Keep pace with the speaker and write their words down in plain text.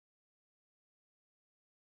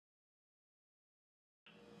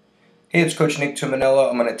Hey, it's Coach Nick Tumminello.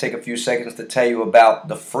 I'm going to take a few seconds to tell you about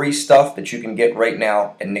the free stuff that you can get right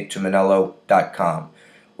now at nicktumminello.com.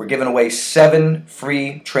 We're giving away 7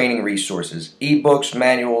 free training resources, ebooks,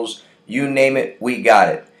 manuals, you name it, we got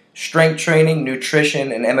it. Strength training,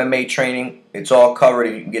 nutrition, and MMA training, it's all covered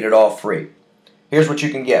and you can get it all free. Here's what you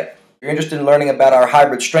can get. If you're interested in learning about our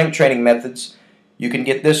hybrid strength training methods, you can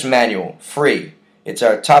get this manual free. It's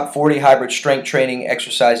our top 40 hybrid strength training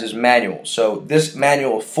exercises manual. So this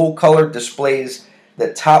manual, full color, displays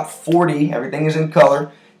the top 40, everything is in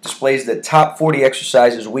color, displays the top 40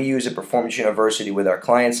 exercises we use at Performance University with our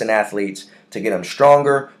clients and athletes to get them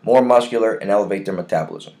stronger, more muscular, and elevate their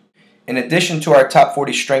metabolism. In addition to our top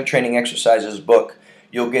 40 strength training exercises book,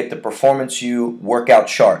 you'll get the Performance U workout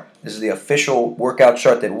chart. This is the official workout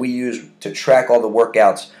chart that we use to track all the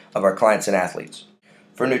workouts of our clients and athletes.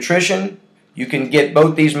 For nutrition, you can get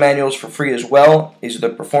both these manuals for free as well. These are the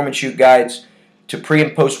Performance U guides to pre-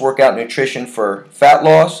 and post-workout nutrition for fat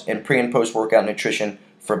loss and pre- and post-workout nutrition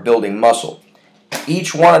for building muscle.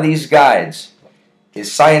 Each one of these guides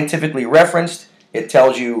is scientifically referenced. It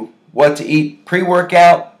tells you what to eat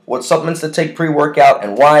pre-workout, what supplements to take pre-workout,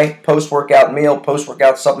 and why, post-workout meal,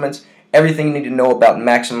 post-workout supplements. Everything you need to know about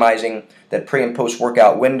maximizing that pre- and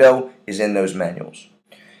post-workout window is in those manuals.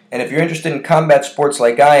 And if you're interested in combat sports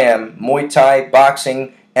like I am, Muay Thai,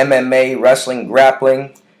 boxing, MMA, wrestling,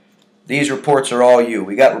 grappling, these reports are all you.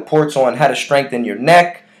 We got reports on how to strengthen your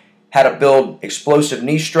neck, how to build explosive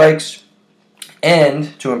knee strikes,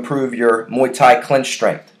 and to improve your Muay Thai clinch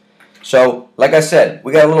strength. So, like I said,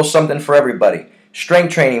 we got a little something for everybody.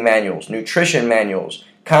 Strength training manuals, nutrition manuals,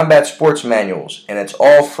 combat sports manuals, and it's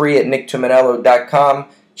all free at nicktumminello.com.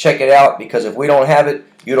 Check it out, because if we don't have it,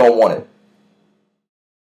 you don't want it.